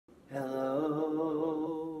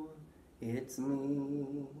Hello, it's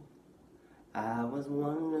me. I was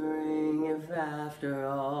wondering if after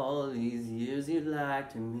all these years you'd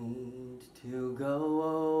like to meet to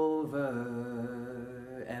go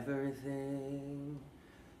over everything.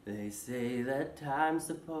 They say that time's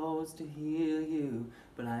supposed to heal you,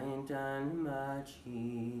 but I ain't done much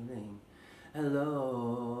healing.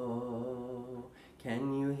 Hello,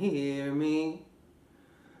 can you hear me?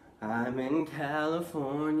 I'm in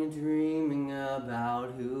California dreaming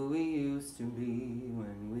about who we used to be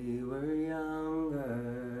when we were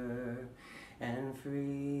younger and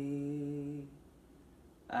free.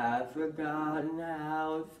 I've forgotten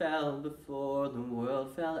how it felt before the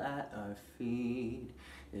world fell at our feet.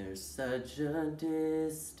 There's such a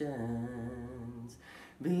distance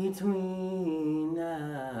between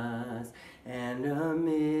us and a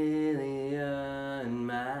million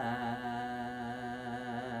miles.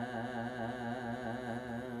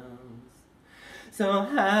 So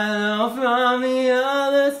hello from the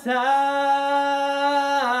other side.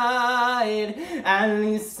 At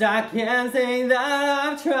least I can say that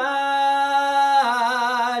I've tried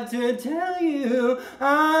to tell you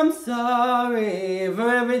I'm sorry for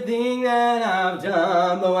everything that I've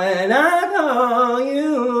done. But when I call,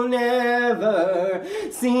 you never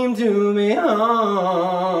seem to be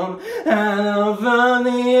home. Hello from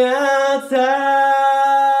the outside.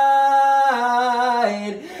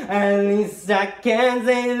 At least I can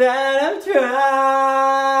say that I've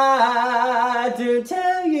tried to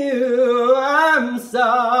tell you I'm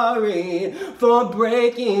sorry for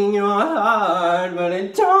breaking your heart. But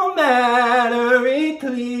it don't matter, it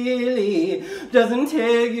clearly doesn't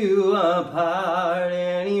tear you apart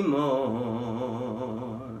anymore.